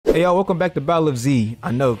Hey y'all, welcome back to Battle of Z.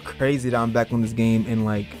 I know, crazy that I'm back on this game and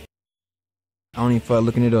like, I don't even feel like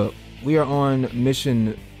looking it up. We are on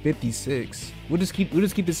mission 56. We'll just keep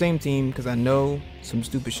the same team because I know some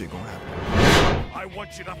stupid shit gonna happen. I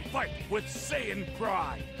want you to fight with Saiyan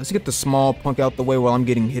pride. Let's get the small punk out the way while I'm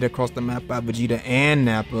getting hit across the map by Vegeta and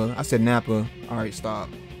Nappa. I said Nappa. All right, stop.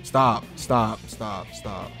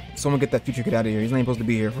 Someone get that future kid out of here. He's not even supposed to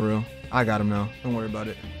be here for real. I got him now. Don't worry about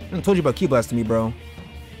it. I told you about Key Blast to me, bro.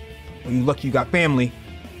 Oh, you lucky you got family.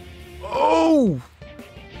 Oh!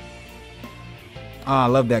 Ah, I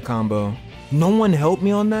love that combo. No one helped me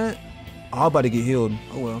on that? Oh, I'm about to get healed.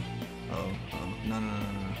 Oh well. No.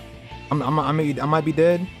 I might be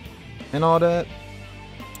dead and all that.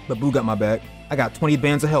 But Boo got my back. I got 20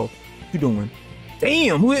 bands of health. What you doing?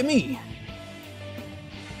 Damn, who hit me?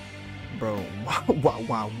 Bro,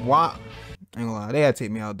 why? I ain't gonna lie, they had to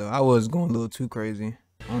take me out though. I was going a little too crazy.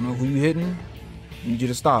 I don't know who you hitting. I need you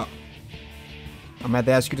to stop. I'm gonna have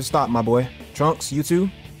to ask you to stop, my boy. Trunks, you too.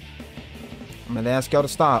 I'm gonna ask y'all to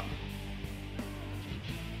stop.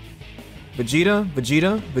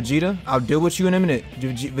 Vegeta, I'll deal with you in a minute.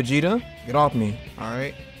 Vegeta, get off me,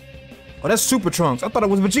 alright? Oh, that's Super Trunks. I thought it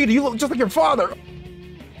was Vegeta. You look just like your father.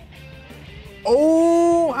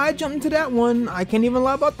 Oh, I jumped into that one. I can't even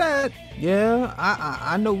lie about that. Yeah,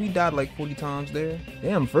 I know we died like 40 times there.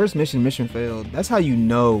 Damn, first mission failed. That's how you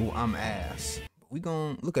know I'm ass. We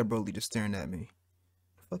gon' look at Broly just staring at me.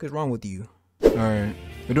 What the fuck is wrong with you? Alright,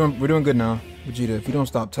 we're doing good now. Vegeta, if you don't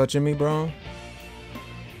stop touching me, bro,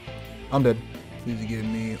 I'm dead. Please get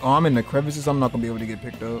me. Oh, I'm in the crevices. I'm not gonna be able to get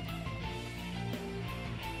picked up.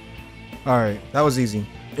 Alright, that was easy.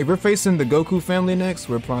 If we're facing the Goku family next,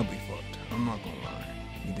 we're probably fucked. I'm not gonna lie.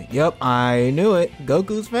 You think, yep, I knew it.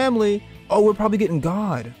 Goku's family. Oh, we're probably getting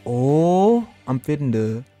God. Oh, I'm fitting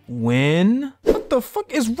to win. What the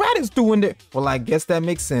fuck is Raditz doing there? Well, I guess that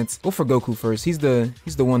makes sense. Go for Goku first. He's the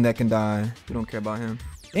one that can die. We don't care about him.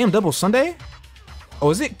 Damn, double Sunday? Oh,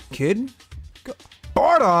 is it Kid?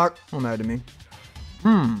 Bardock! Don't matter to me.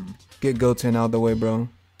 Get Goten out of the way, bro.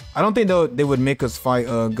 I don't think they would make us fight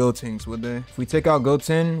Gotenks, would they? If we take out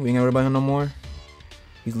Goten, we ain't gotta worry about him no more.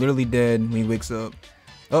 He's literally dead when he wakes up.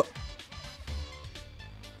 Oh.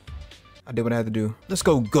 I did what I had to do. Let's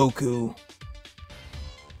go, Goku.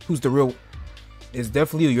 Who's the real? It's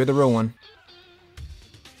definitely you. You're the real one.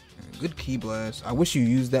 Good Key Blast. I wish you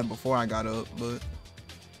used that before I got up, but...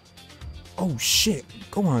 Oh, shit.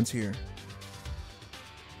 Gohan's here.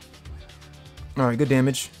 Alright, good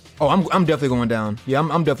damage. Oh, I'm definitely going down. Yeah,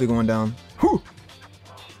 I'm definitely going down. Whew.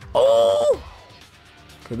 Oh!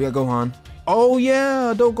 Okay, we got Gohan. Oh,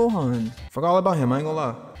 yeah, dope Gohan. Forgot all about him, I ain't gonna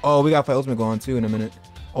lie. Oh, we gotta fight Ultimate Gohan, too, in a minute.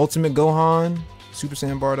 Ultimate Gohan, Super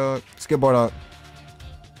Saiyan Bardock. Skip Bardock.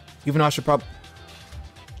 Even though I should probably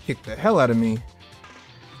kick the hell out of me.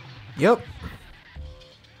 Yep.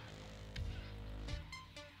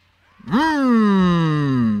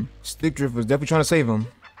 Stick Drift was definitely trying to save him.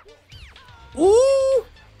 Ooh!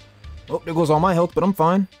 Oh, there goes all my health, but I'm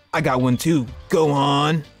fine. I got one too.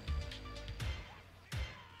 Gohan.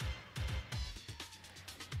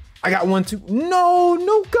 I got one too.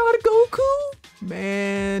 No, God, Goku.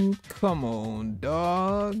 Man, come on,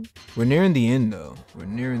 dog. We're nearing the end, though. We're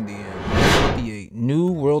nearing the end. 58.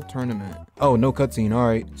 New World Tournament. Oh, no cutscene. All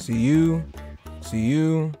right. See you.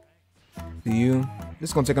 This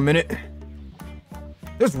is gonna take a minute.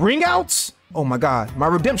 There's ring outs? Oh my God, my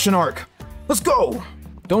redemption arc. Let's go.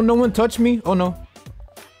 Don't no one touch me. Oh no.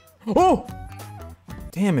 Oh!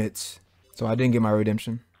 Damn it. So I didn't get my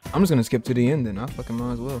redemption. I'm just gonna skip to the end then. I fucking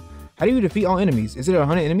might as well. How do you defeat all enemies? Is it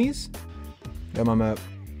 100 enemies? Got my map.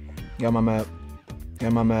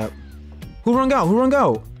 Who rung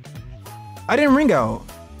out? I didn't ring out.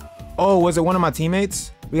 Oh, was it one of my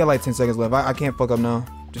teammates? We got like 10 seconds left. I can't fuck up now.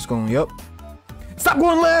 Just going, yep. Stop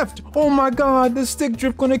going left! Oh my God, the stick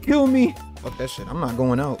drift gonna kill me. Fuck that shit, I'm not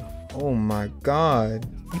going out. Oh my God.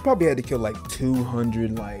 You probably had to kill like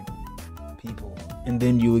 200 like people. And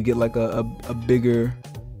then you would get like a bigger,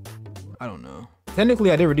 I don't know.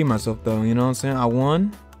 Technically I did redeem myself though, you know what I'm saying? I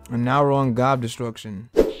won, and now we're on God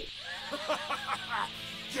Destruction. Get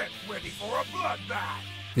ready for a bloodbath.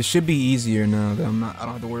 This should be easier now that I don't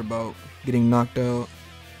have to worry about getting knocked out.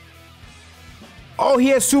 Oh, he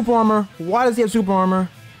has super armor. Why does he have super armor?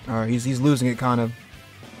 All right, he's losing it kind of.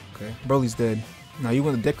 Okay, Broly's dead. Now you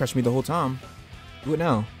want to deck crush me the whole time. Do it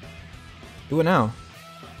now. Do it now,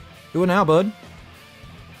 bud.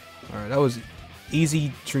 All right, that was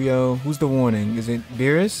easy trio. Who's the warning? Is it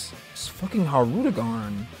Beerus? It's fucking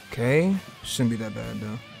Harudagon. Okay, shouldn't be that bad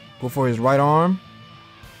though. Go for his right arm.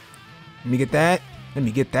 Let me get that. Let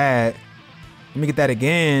me get that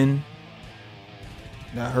again.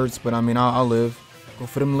 That hurts, but I mean, I'll live. Go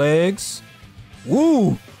for them legs.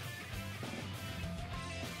 Woo!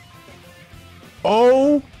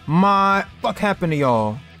 Oh my, fuck happened to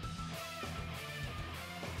y'all?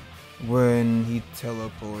 When he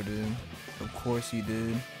teleported. Of course he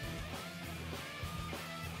did.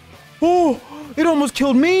 Oh, it almost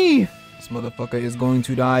killed me! This motherfucker is going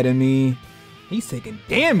to die to me. He's taking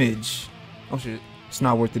damage. Oh shit, it's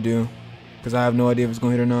not worth to do. Because I have no idea if it's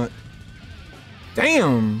gonna hit or not.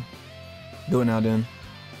 Damn! Do it now then.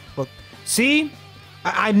 Fuck. See?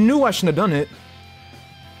 I knew I shouldn't have done it.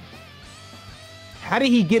 How did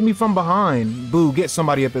he get me from behind? Boo, get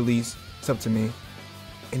somebody up at least. It's up to me.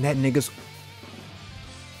 And that nigga's...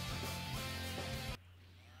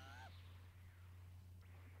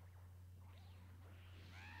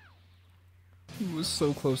 He was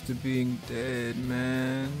so close to being dead,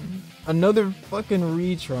 man. Another fucking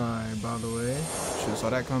retry, by the way. Should've saw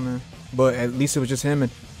that coming. But at least it was just him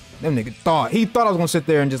and... Them nigga thought. He thought I was gonna sit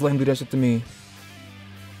there and just let him do that shit to me.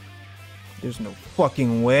 There's no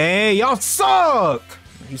fucking way. Y'all suck!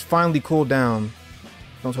 He's finally cooled down.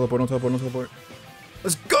 Don't teleport, don't teleport, don't teleport.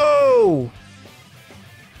 Let's go!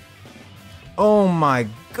 Oh my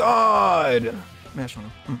god! Mash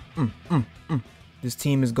on him. This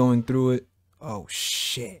team is going through it. Oh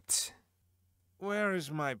shit. Where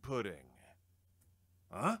is my pudding?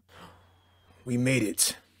 Huh? We made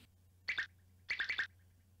it.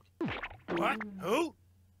 What? Who?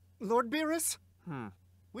 Lord Beerus?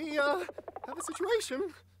 We, have a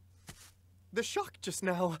situation. The shock just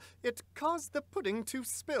now, it caused the pudding to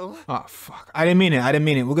spill. Oh, fuck. I didn't mean it. I didn't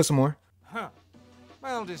mean it. We'll get some more. Huh.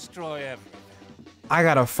 I'll destroy everything. I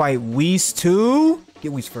gotta fight Whis too?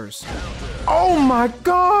 Get Whis first. Oh my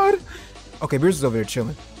god! Okay, Beerus is over there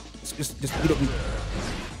chilling. Just beat up Whis.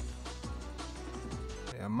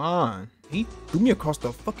 Come on. He threw me across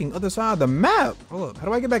the fucking other side of the map. Hold up. How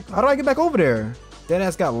do I get back? How do I get back over there? That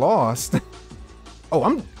ass got lost. Oh,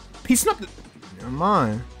 I'm piecing up the... Never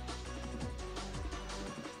mind.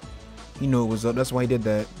 He knew it was up. That's why he did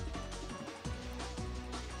that.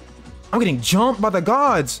 I'm getting jumped by the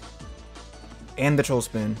gods. And the troll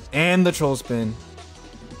spin. And the troll spin.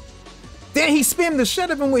 Then he spammed the shit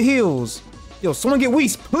out of him with heals. Yo, someone get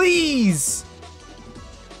Whis, please.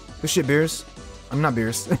 Good shit, Beerus. I'm not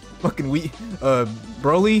Beerus. Fucking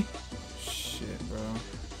Broly. Shit, bro.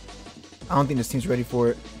 I don't think this team's ready for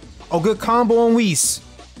it. Oh, good combo on Whis.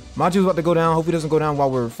 Maju's about to go down. Hope he doesn't go down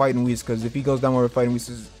while we're fighting Whis, because if he goes down while we're fighting Whis,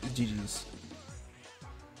 it's GG's.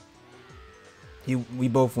 We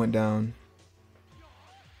both went down.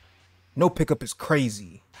 No pickup is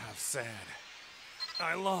crazy. How sad.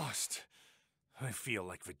 I lost. I feel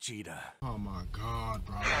like Vegeta. Oh my god,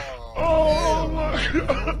 bro. Oh my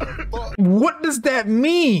god. What does that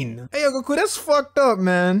mean? Hey, Goku, that's fucked up,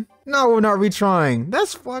 man. No, we're not retrying.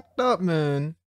 That's fucked up, man.